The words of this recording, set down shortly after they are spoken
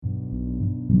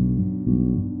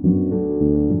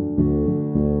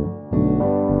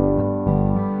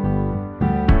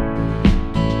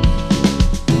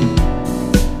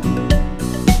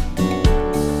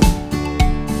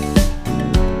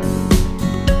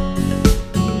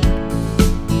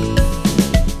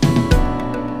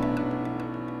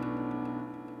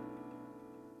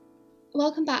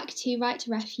Welcome back to Right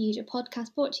to Refuge, a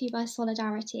podcast brought to you by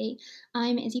Solidarity.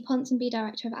 I'm Izzy Ponsonby,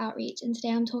 Director of Outreach, and today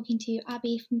I'm talking to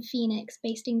Abby from Phoenix,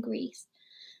 based in Greece.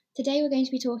 Today we're going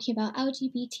to be talking about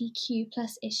LGBTQ+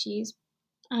 issues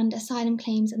and asylum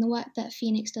claims and the work that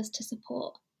Phoenix does to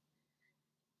support.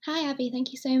 Hi Abby,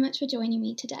 thank you so much for joining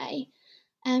me today.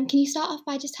 Can you start off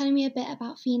by just telling me a bit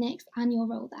about Phoenix and your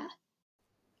role there?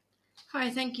 Hi,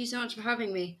 thank you so much for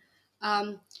having me.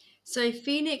 So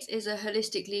Phoenix is a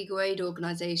holistic legal aid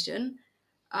organisation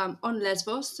on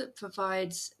Lesbos that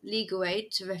provides legal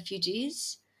aid to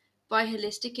refugees. By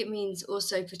holistic, it means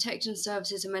also protection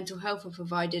services and mental health are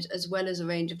provided, as well as a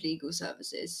range of legal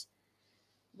services.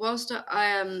 Whilst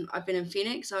I've been in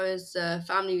Phoenix, I was the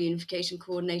family reunification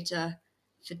coordinator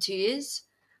for 2 years.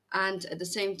 And at the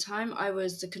same time, I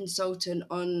was the consultant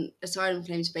on asylum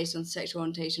claims based on sexual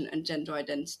orientation and gender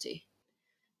identity.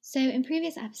 So, in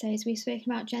previous episodes, we've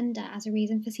spoken about gender as a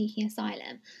reason for seeking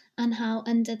asylum and how,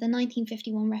 under the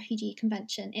 1951 Refugee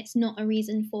Convention, it's not a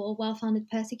reason for well-founded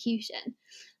persecution.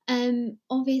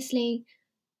 Obviously,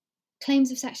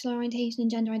 claims of sexual orientation and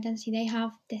gender identity, they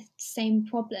have this same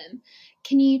problem.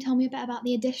 Can you tell me a bit about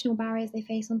the additional barriers they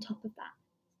face on top of that?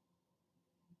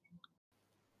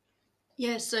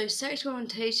 Yeah, so sexual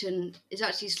orientation is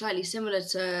actually slightly similar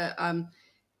to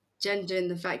gender in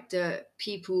the fact that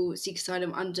people seek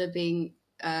asylum under being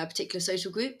a particular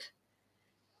social group.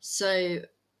 So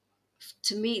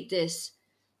to meet this,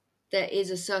 there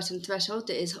is a certain threshold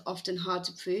that is often hard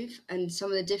to prove, and some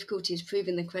of the difficulty is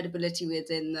proving the credibility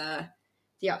within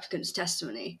the applicant's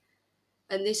testimony.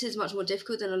 And this is much more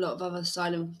difficult than a lot of other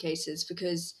asylum cases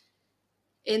because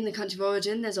in the country of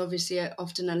origin, there's obviously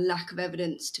often a lack of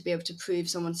evidence to be able to prove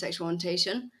someone's sexual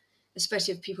orientation,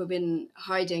 especially if people have been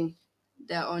hiding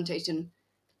their orientation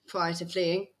prior to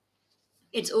fleeing.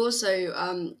 It's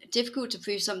also difficult to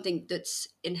prove something that's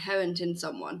inherent in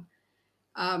someone,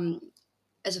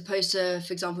 as opposed to,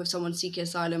 for example, if someone's seeking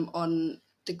asylum on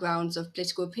the grounds of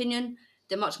political opinion,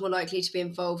 they're much more likely to be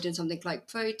involved in something like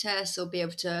protests or be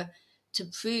able to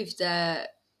prove their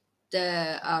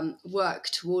work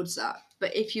towards that.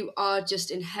 But if you are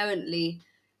just inherently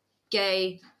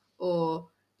gay or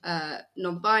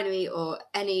non-binary or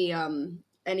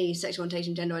any sexual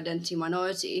orientation, gender identity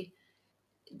minority,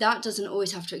 that doesn't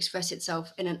always have to express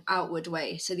itself in an outward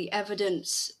way. So the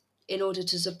evidence in order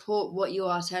to support what you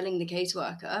are telling the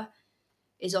caseworker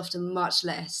is often much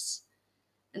less.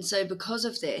 And so because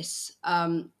of this,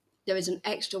 there is an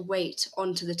extra weight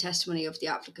onto the testimony of the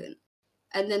applicant.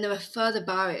 And then there are further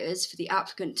barriers for the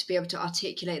applicant to be able to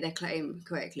articulate their claim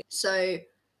correctly. So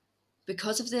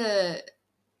because of the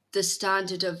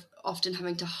standard of often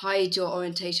having to hide your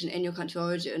orientation in your country of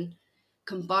origin,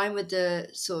 combined with the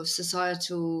sort of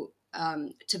societal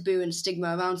taboo and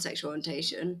stigma around sexual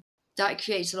orientation, that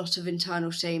creates a lot of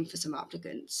internal shame for some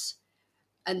applicants.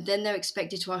 And then they're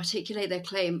expected to articulate their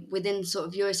claim within sort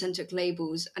of Eurocentric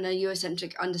labels and a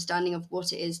Eurocentric understanding of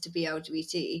what it is to be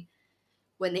LGBT,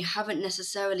 when they haven't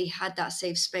necessarily had that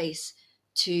safe space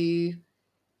to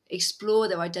explore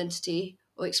their identity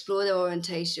or explore their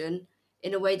orientation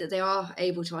in a way that they are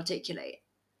able to articulate.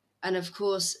 And of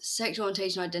course, sexual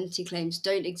orientation identity claims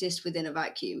don't exist within a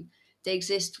vacuum. They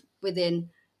exist within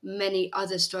many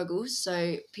other struggles.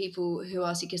 So people who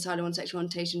are seeking asylum on sexual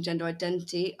orientation, gender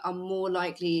identity are more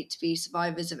likely to be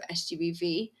survivors of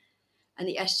SGBV. And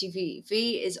the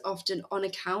SGBV is often on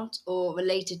account or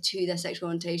related to their sexual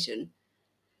orientation.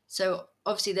 So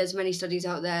obviously there's many studies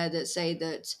out there that say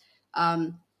that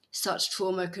such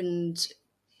trauma can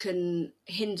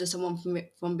hinder someone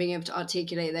from being able to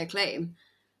articulate their claim.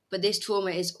 But this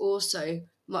trauma is also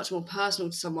much more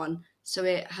personal to someone, so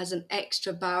it has an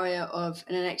extra barrier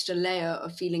and an extra layer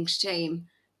of feeling shame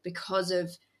because of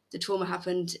the trauma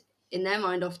happened in their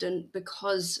mind often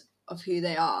because of who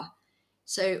they are.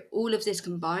 So all of this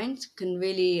combined can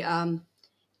really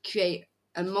create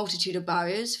a multitude of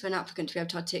barriers for an applicant to be able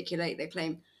to articulate their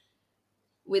claim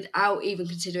without even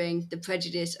considering the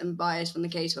prejudice and bias from the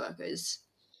caseworkers.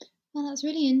 Well, that's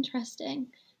really interesting.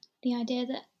 The idea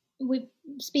that we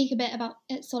speak a bit about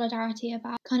Solidarity,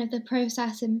 about kind of the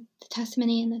process and the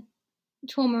testimony and the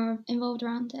trauma involved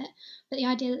around it, but the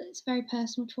idea that it's very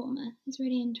personal trauma is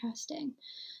really interesting.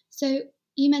 So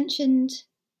you mentioned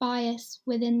bias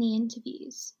within the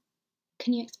interviews.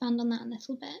 Can you expand on that a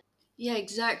little bit? Yeah,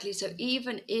 exactly. So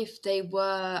even if they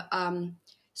were,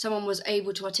 someone was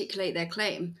able to articulate their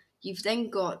claim, you've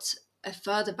then got a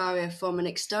further barrier from an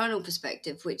external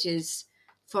perspective, which is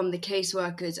from the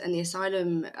caseworkers and the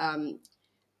asylum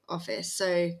office.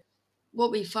 So what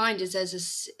we find is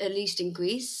at least in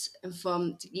Greece, and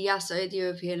from EASO, the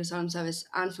European Asylum Service,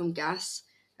 and from GAS,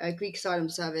 Greek Asylum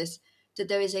Service, that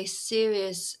there is a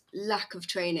serious lack of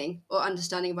training or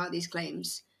understanding about these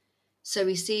claims. So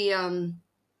we see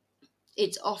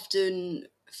it's often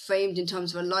framed in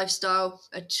terms of a lifestyle,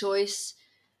 a choice.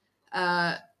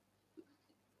 Uh,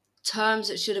 Terms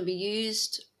that shouldn't be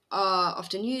used are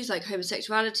often used, like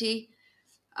homosexuality.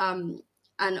 And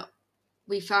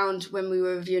we found when we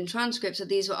were reviewing transcripts that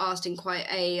these were asked in quite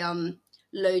a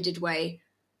loaded way,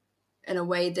 in a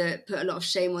way that put a lot of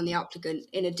shame on the applicant,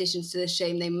 in addition to the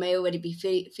shame they may already be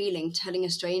feeling telling a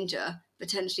stranger,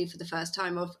 potentially for the first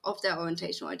time, of their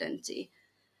orientational identity.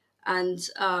 And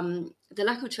the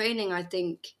lack of training, I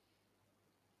think,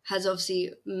 has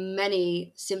obviously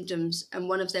many symptoms, and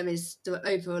one of them is the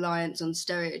over reliance on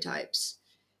stereotypes.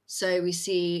 So we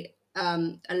see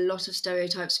a lot of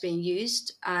stereotypes being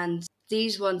used, and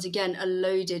these ones again are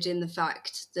loaded in the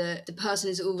fact that the person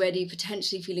is already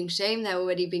potentially feeling shame, they're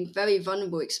already being very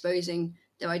vulnerable, exposing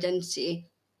their identity,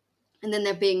 and then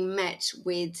they're being met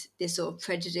with this sort of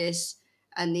prejudice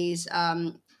and these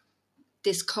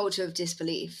this culture of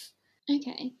disbelief.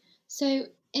 Okay, so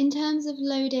in terms of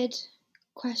loaded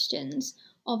questions,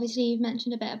 obviously you've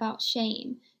mentioned a bit about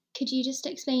shame. Could you just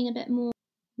explain a bit more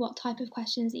what type of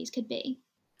questions these could be?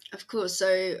 Of course.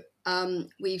 So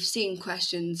we've seen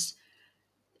questions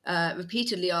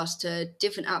repeatedly asked to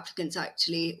different applicants,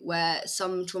 actually, where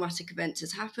some traumatic event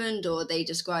has happened, or they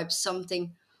describe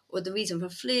something or the reason for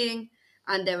fleeing,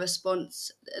 and their response,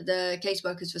 the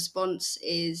caseworker's response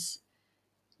is,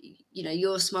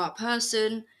 you're a smart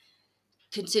person,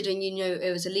 considering you know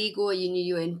it was illegal, you knew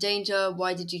you were in danger,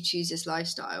 why did you choose this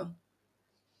lifestyle?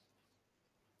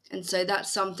 And so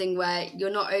that's something where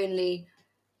you're not only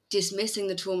dismissing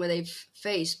the trauma they've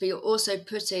faced, but you're also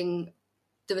putting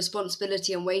the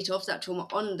responsibility and weight of that trauma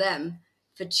on them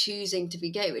for choosing to be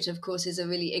gay, which of course is a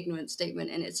really ignorant statement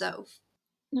in itself.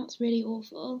 That's really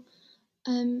awful.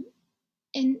 Um,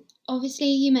 and obviously,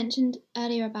 you mentioned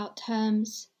earlier about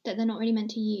terms that they're not really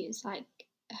meant to use, like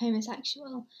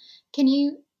homosexual. Can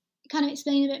you kind of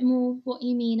explain a bit more what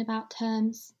you mean about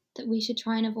terms that we should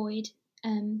try and avoid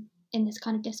in this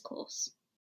kind of discourse?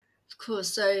 Of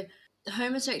course, so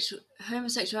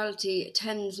homosexuality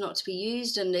tends not to be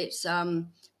used, and it's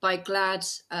by GLAD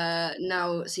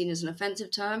now seen as an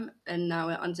offensive term, and now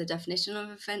under definition of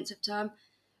offensive term,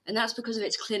 and that's because of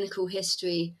its clinical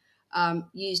history,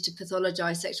 used to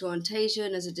pathologize sexual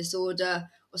orientation as a disorder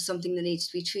or something that needs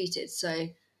to be treated. So,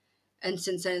 and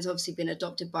since then, it's obviously been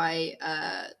adopted by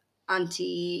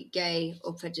anti-gay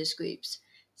or prejudice groups.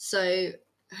 So,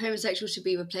 homosexual should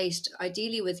be replaced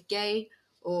ideally with gay,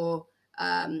 or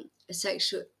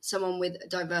someone with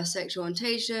diverse sexual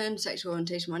orientation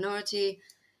minority,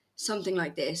 something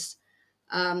like this.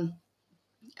 Um,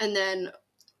 and then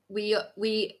we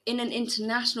in an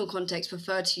international context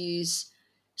prefer to use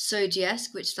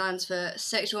SOGIESC, which stands for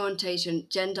sexual orientation,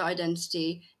 gender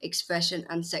identity, expression,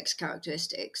 and sex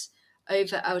characteristics,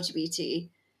 over LGBT.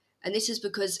 And this is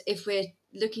because if we're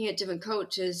looking at different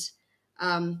cultures,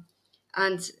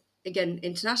 and again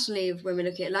internationally, when we're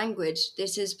looking at language,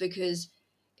 this is because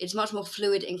it's much more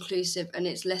fluid, inclusive, and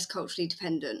it's less culturally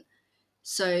dependent.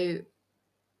 So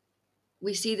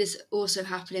we see this also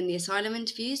happen in the asylum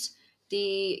interviews.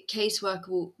 The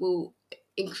caseworker will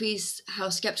increase how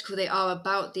skeptical they are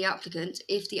about the applicant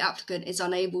if the applicant is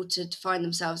unable to define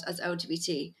themselves as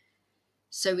LGBT.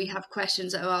 So we have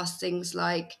questions that are asked things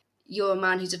like, you're a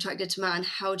man who's attracted to man,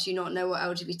 how do you not know what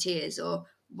LGBT is? Or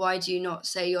why do you not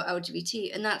say you're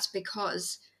LGBT? And that's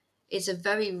because it's a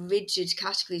very rigid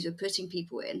categories we're putting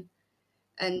people in.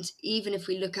 And even if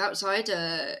we look outside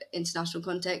international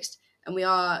context, and we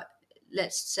are,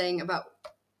 let's saying about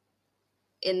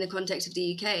in the context of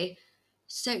the UK,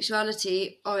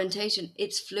 sexuality, orientation,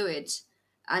 it's fluid,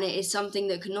 and it is something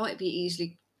that cannot be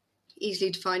easily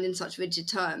defined in such rigid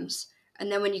terms.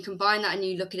 And then when you combine that and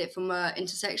you look at it from an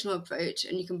intersectional approach,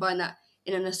 and you combine that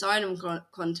in an asylum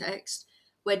context,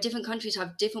 where different countries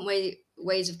have different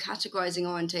ways of categorizing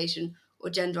orientation or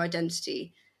gender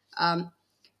identity.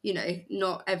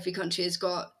 Not every country has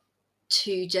got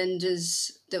two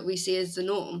genders that we see as the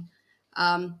norm.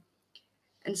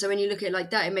 And so when you look at it like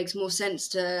that, it makes more sense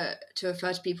to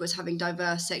refer to people as having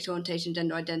diverse sexual orientation,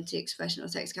 gender identity, expression, or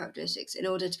sex characteristics, in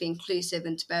order to be inclusive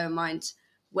and to bear in mind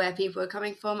where people are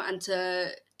coming from, and to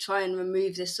try and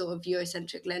remove this sort of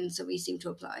Eurocentric lens that we seem to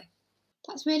apply.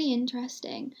 That's really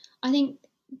interesting. I think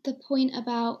the point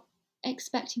about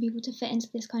expecting people to fit into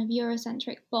this kind of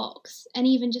Eurocentric box, and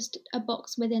even just a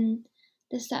box within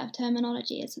this set of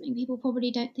terminology, is something people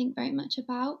probably don't think very much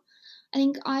about. I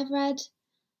think I've read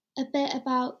a bit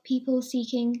about people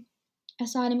seeking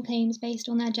asylum claims based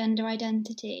on their gender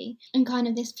identity and kind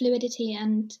of this fluidity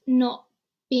and not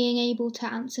being able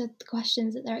to answer the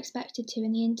questions that they're expected to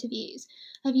in the interviews.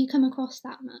 Have you come across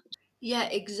that much? Yeah,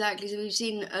 exactly. So we've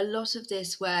seen a lot of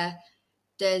this where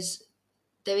there's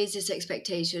there is this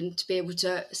expectation to be able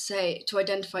to say to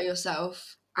identify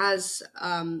yourself as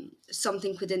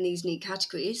something within these neat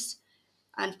categories.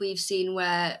 And we've seen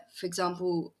where, for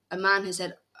example, a man has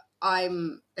said,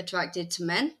 "I'm attracted to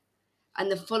men,"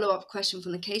 and the follow-up question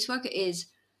from the caseworker is,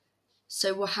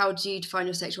 "So, well, how do you define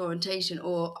your sexual orientation,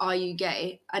 or are you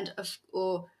gay,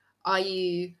 or are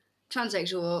you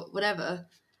transsexual, or whatever?"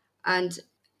 And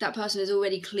that person has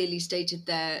already clearly stated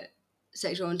their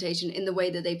sexual orientation in the way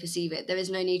that they perceive it. There is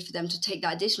no need for them to take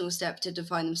that additional step to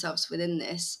define themselves within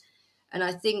this. And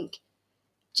I think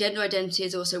gender identity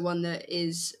is also one that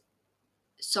is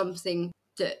something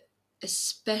that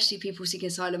especially people seeking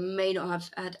asylum may not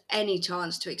have had any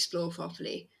chance to explore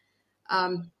properly.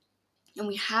 Um, and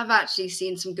we have actually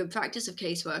seen some good practice of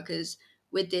caseworkers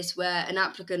with this, where an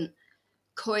applicant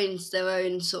coins their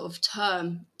own sort of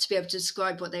term to be able to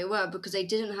describe what they were, because they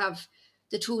didn't have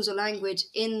the tools or language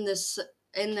in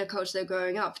the culture they're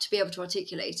growing up to be able to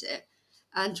articulate it.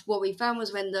 And what we found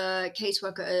was when the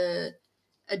caseworker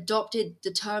adopted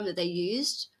the term that they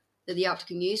used, that the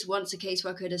applicant used, once the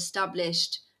caseworker had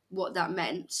established what that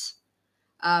meant,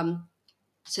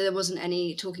 so there wasn't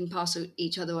any talking past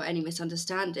each other or any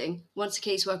misunderstanding. Once the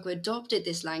caseworker adopted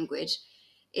this language,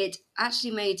 it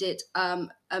actually made it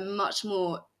a much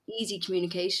more easy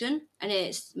communication, and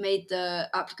it's made the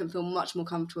applicant feel much more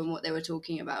comfortable in what they were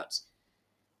talking about,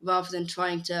 rather than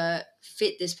trying to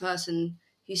fit this person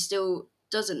who still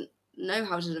doesn't know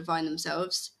how to define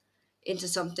themselves into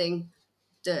something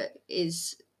that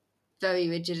is very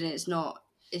rigid and it's not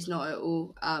at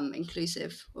all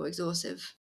inclusive or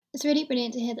exhaustive. It's really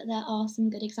brilliant to hear that there are some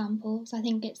good examples. I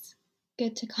think it's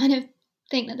good to kind of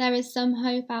think that there is some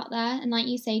hope out there. And like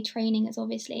you say, training is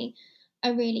obviously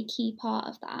a really key part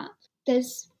of that.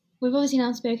 We've obviously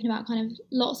now spoken about kind of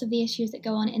lots of the issues that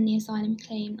go on in the asylum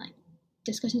claim, like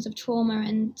discussions of trauma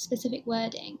and specific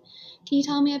wording. Can you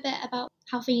tell me a bit about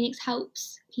how Phoenix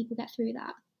helps people get through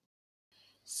that?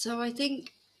 So I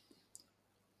think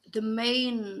the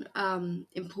main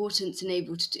importance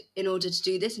in order to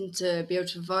do this and to be able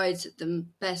to provide the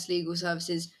best legal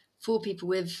services for people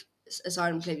with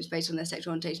asylum claims based on their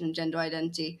sexual orientation and gender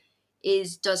identity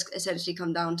does essentially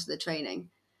come down to the training.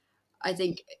 I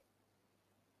think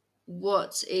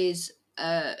what is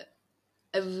a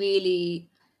really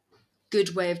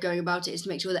good way of going about it is to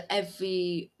make sure that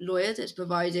every lawyer that's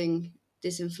providing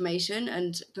this information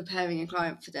and preparing a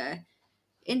client for their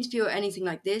interview or anything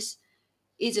like this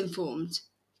is informed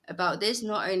about this,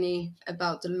 not only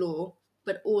about the law,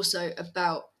 but also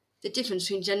about the difference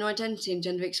between gender identity and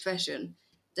gender expression,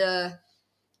 the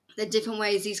different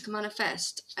ways these can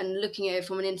manifest, and looking at it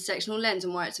from an intersectional lens,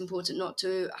 and why it's important not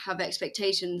to have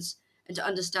expectations and to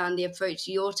understand the approach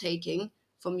you're taking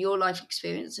from your life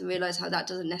experience and realize how that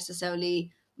doesn't necessarily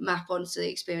map onto the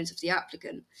experience of the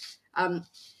applicant. Um,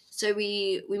 so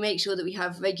we make sure that we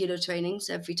have regular trainings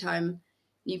every time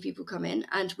new people come in,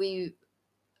 and we've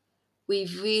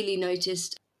really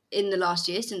noticed in the last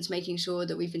year, since making sure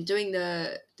that we've been doing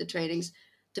the trainings,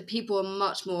 that people are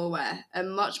much more aware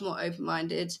and much more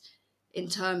open-minded in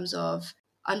terms of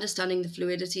understanding the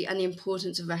fluidity and the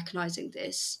importance of recognizing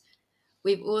this.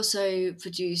 We've also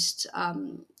produced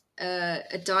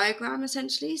a diagram,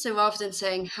 essentially. So rather than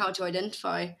saying how to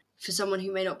identify for someone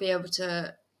who may not be able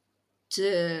to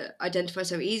identify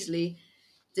so easily,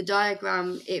 the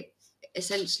diagram, it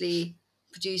essentially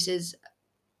produces,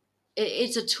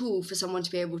 it's a tool for someone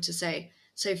to be able to say.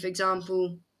 So, for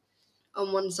example,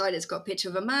 on one side it's got a picture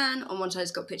of a man, on one side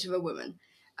it's got a picture of a woman,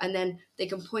 and then they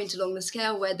can point along the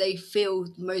scale where they feel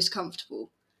most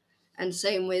comfortable. And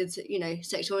same with,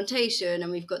 sexual orientation,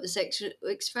 and we've got the sexual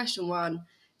expression one.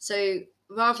 So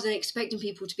rather than expecting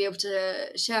people to be able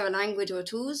to share a language or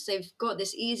tools, they've got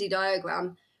this easy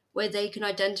diagram where they can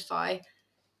identify,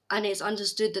 and it's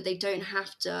understood that they don't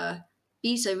have to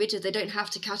be so rigid. They don't have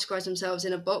to categorize themselves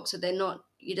in a box that they're not,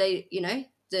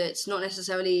 that's not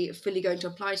necessarily fully going to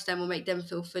apply to them or make them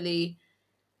feel fully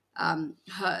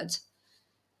heard.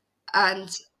 And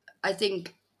I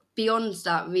think beyond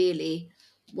that, really,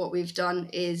 what we've done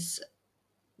is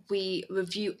we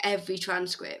review every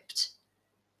transcript.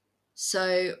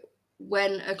 So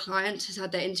when a client has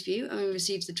had their interview and we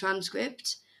received the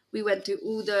transcript, we went through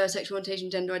all the sexual orientation,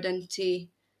 gender identity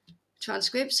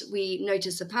transcripts, we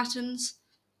noticed the patterns,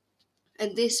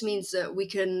 and this means that we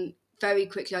can very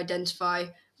quickly identify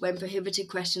when prohibited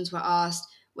questions were asked,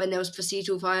 when there was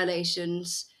procedural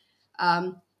violations,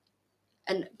 and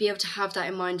be able to have that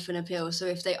in mind for an appeal. So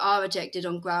if they are rejected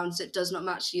on grounds that does not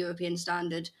match the European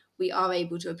standard, we are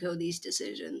able to appeal these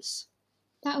decisions.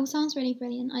 That all sounds really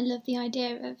brilliant. I love the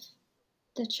idea of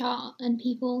the chart and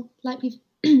people, like we've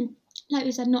like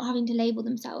we said, not having to label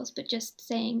themselves, but just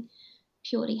saying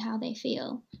purely how they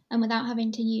feel, and without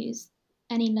having to use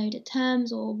any loaded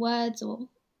terms or words, or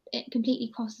it completely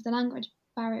crosses the language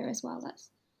barrier as well. I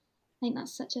think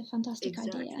that's such a fantastic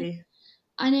idea.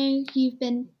 I know you've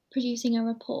been producing a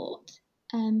report.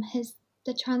 Has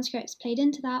the transcripts played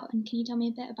into that, and can you tell me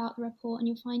a bit about the report and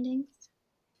your findings?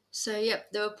 So,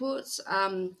 the report's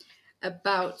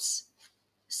about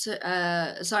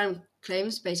asylum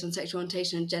claims based on sexual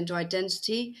orientation and gender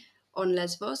identity on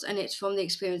Lesbos, and it's from the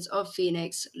experience of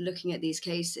Phoenix looking at these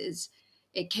cases.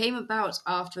 It came about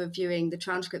after reviewing the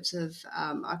transcripts of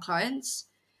our clients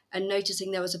and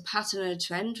noticing there was a pattern and a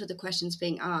trend with the questions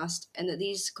being asked, and that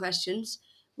these questions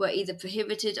were either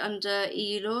prohibited under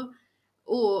EU law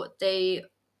or they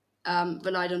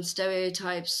relied on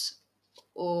stereotypes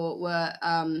or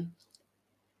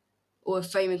were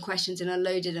framing questions in a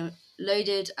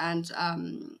loaded and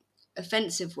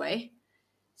offensive way,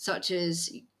 such as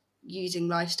using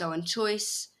lifestyle and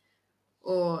choice,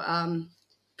 or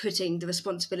putting the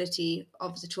responsibility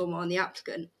of the trauma on the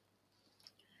applicant.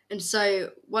 And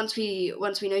so once we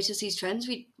noticed these trends,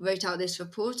 we wrote out this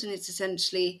report, and it's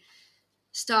essentially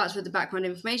starts with the background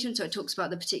information. So it talks about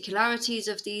the particularities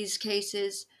of these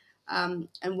cases and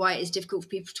why it is difficult for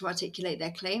people to articulate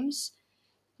their claims.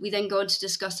 We then go on to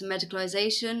discuss the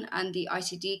medicalisation and the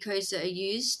ICD codes that are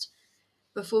used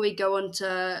before we go on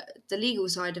to the legal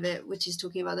side of it, which is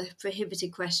talking about the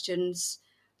prohibited questions,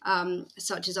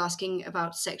 such as asking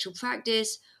about sexual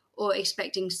practice or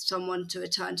expecting someone to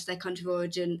return to their country of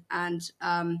origin and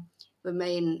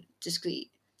remain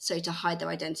discreet, so to hide their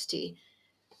identity.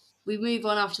 We move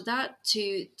on after that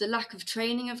to the lack of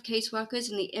training of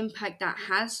caseworkers and the impact that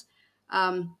has.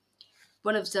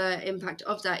 One of the impact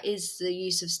of that is the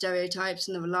use of stereotypes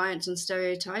and the reliance on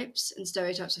stereotypes. And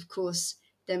stereotypes, of course,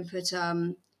 then put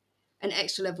an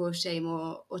extra level of shame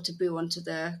or taboo onto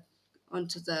the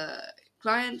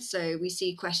client. So we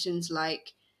see questions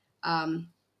like, can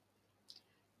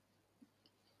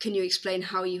you explain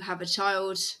how you have a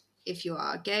child if you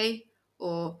are gay?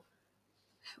 Or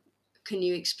can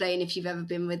you explain if you've ever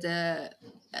been with a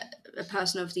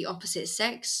person of the opposite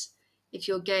sex if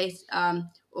you're gay?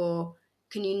 Or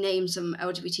can you name some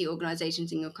LGBT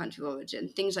organizations in your country of origin?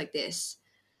 Things like this.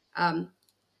 And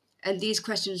these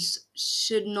questions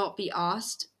should not be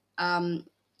asked to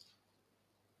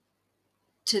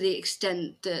the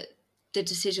extent that the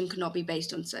decision cannot be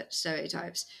based on such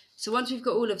stereotypes. So once we've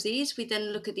got all of these, we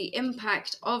then look at the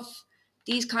impact of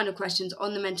these kind of questions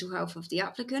on the mental health of the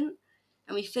applicant.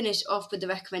 And we finish off with the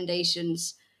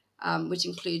recommendations, which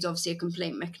includes obviously a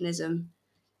complaint mechanism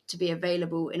to be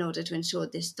available in order to ensure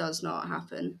this does not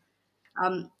happen.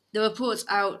 The report's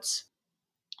out.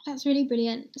 That's really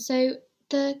brilliant. So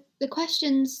the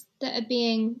questions that are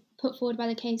being put forward by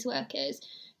the caseworkers,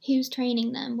 who's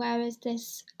training them? Where is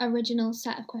this original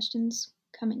set of questions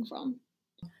coming from?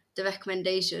 The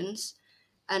recommendations,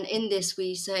 and in this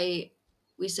we say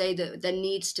that there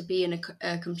needs to be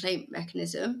a complaint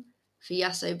mechanism for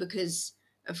YASO, because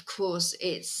of course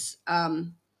it's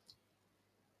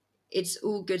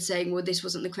all good saying, well, this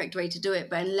wasn't the correct way to do it,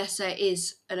 but unless there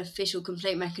is an official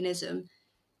complaint mechanism,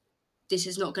 this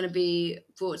is not going to be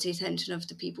brought to the attention of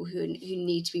the people who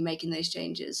need to be making those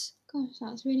changes. Gosh,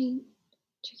 that's really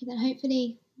tricky then.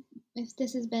 Hopefully, if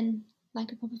this has been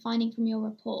like a proper finding from your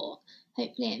report,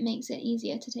 hopefully it makes it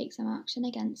easier to take some action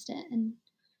against it and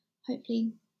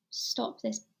hopefully stop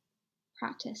this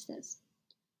practice that's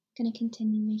going to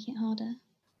continue making it harder.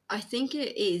 I think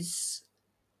it is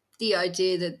the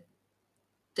idea that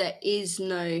there is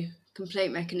no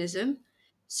complaint mechanism.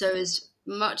 So as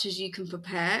much as you can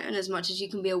prepare and as much as you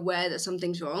can be aware that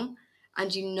something's wrong,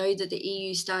 and you know that the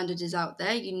EU standard is out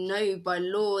there, you know by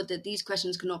law that these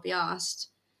questions cannot be asked,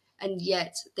 and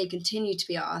yet they continue to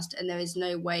be asked, and there is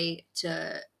no way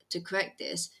to correct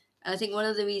this. And I think one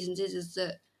of the reasons is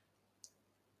that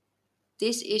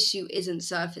this issue isn't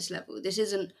surface level. This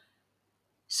isn't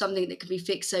something that can be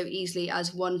fixed so easily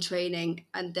as one training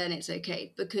and then it's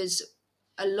okay, because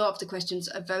a lot of the questions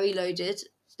are very loaded,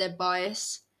 they're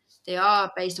biased, they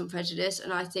are based on prejudice,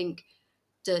 and I think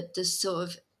the sort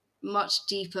of much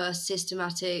deeper,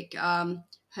 systematic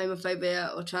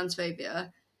homophobia or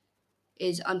transphobia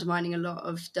is undermining a lot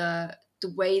of the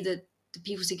way that the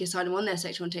people seeking asylum on their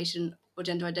sexual orientation or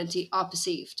gender identity are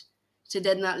perceived. So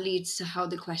then that leads to how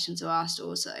the questions are asked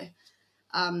also.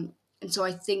 And so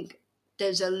I think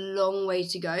there's a long way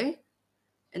to go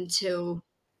until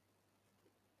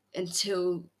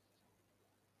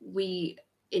we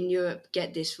in Europe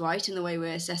get this right in the way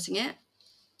we're assessing it.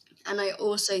 And I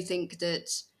also think that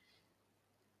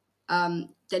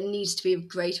there needs to be a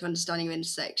greater understanding of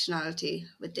intersectionality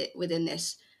within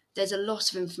this. There's a lot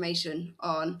of information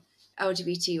on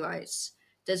LGBT rights.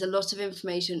 There's a lot of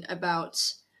information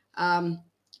about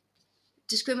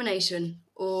discrimination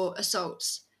or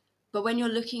assaults. But when you're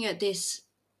looking at this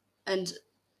and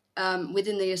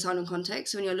within the asylum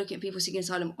context, when you're looking at people seeking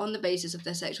asylum on the basis of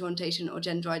their sexual orientation or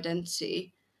gender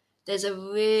identity, there's a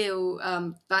real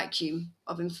vacuum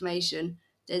of information.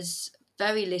 There's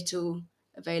very little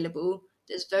available.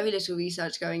 There's very little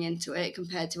research going into it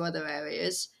compared to other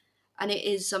areas. And it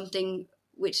is something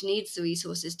which needs the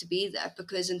resources to be there,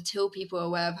 because until people are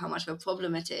aware of how much of a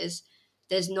problem it is,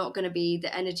 there's not going to be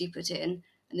the energy put in,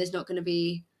 and there's not going to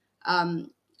be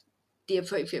the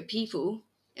appropriate people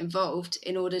involved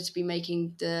in order to be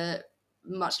making the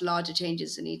much larger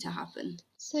changes that need to happen.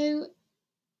 So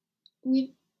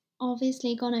we've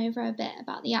obviously gone over a bit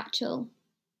about the actual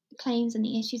claims and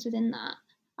the issues within that.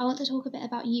 I want to talk a bit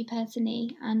about you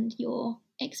personally and your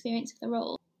experience of the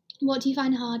role. What do you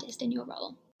find hardest in your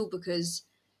role? Because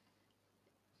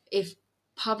if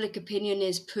public opinion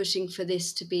is pushing for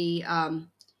this to be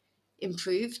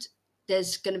improved,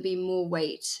 there's going to be more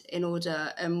weight in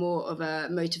order and more of a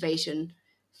motivation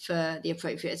for the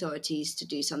appropriate authorities to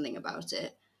do something about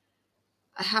it.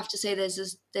 I have to say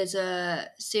there's a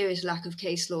serious lack of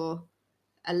case law,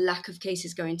 a lack of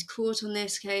cases going to court on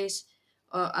this case,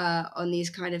 or on these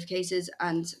kind of cases,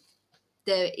 and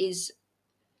there is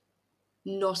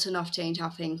not enough change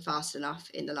happening fast enough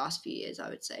in the last few years, I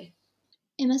would say.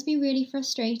 It must be really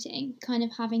frustrating kind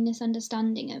of having this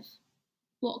understanding of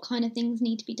what kind of things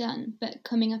need to be done, but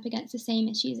coming up against the same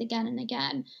issues again and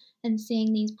again and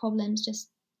seeing these problems just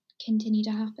continue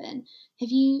to happen. Have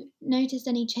you noticed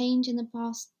any change in the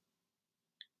past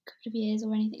couple of years,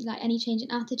 or anything like any change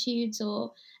in attitudes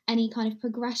or any kind of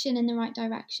progression in the right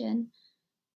direction?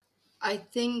 I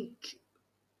think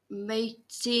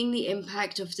seeing the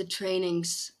impact of the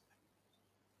trainings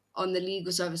on the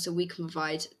legal service that we can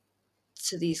provide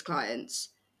to these clients,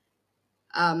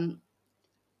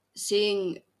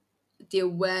 seeing the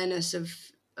awareness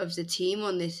of the team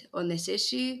on this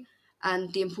issue,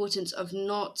 and the importance of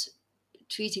not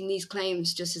treating these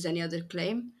claims just as any other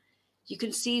claim. You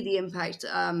can see the impact,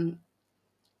 and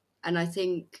I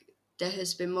think there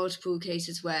has been multiple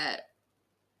cases where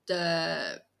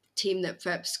the team that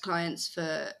preps clients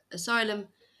for asylum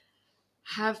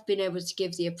have been able to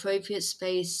give the appropriate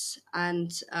space and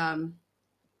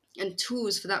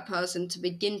tools for that person to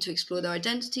begin to explore their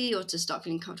identity or to start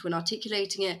feeling comfortable in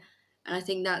articulating it. And I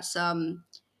think that's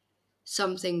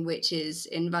something which is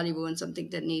invaluable and something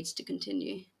that needs to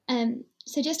continue.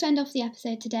 So just to end off the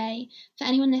episode today, for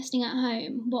anyone listening at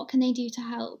home, what can they do to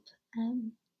help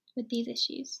with these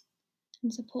issues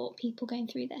and support people going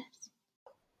through this?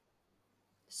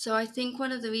 So I think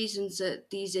one of the reasons that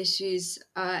these issues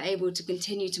are able to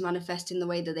continue to manifest in the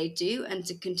way that they do and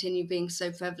to continue being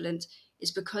so prevalent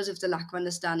is because of the lack of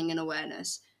understanding and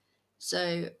awareness.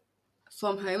 So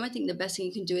from home, I think the best thing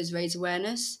you can do is raise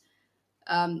awareness.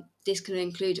 This can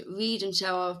include read and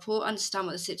share our report, understand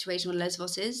what the situation on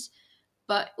Lesbos is,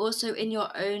 but also in your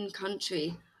own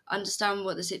country, understand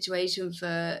what the situation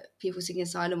for people seeking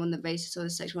asylum on the basis of their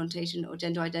sexual orientation or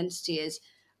gender identity is.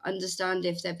 Understand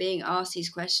if they're being asked these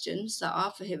questions that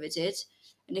are prohibited,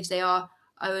 and if they are,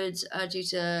 I would urge you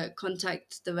to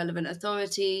contact the relevant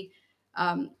authority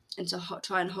and to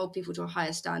try and hold people to a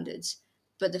higher standards.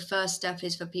 But the first step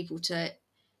is for people to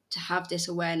have this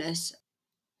awareness.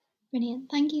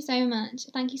 Brilliant. Thank you so much.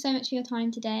 Thank you so much for your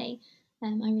time today. I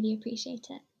really appreciate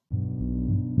it.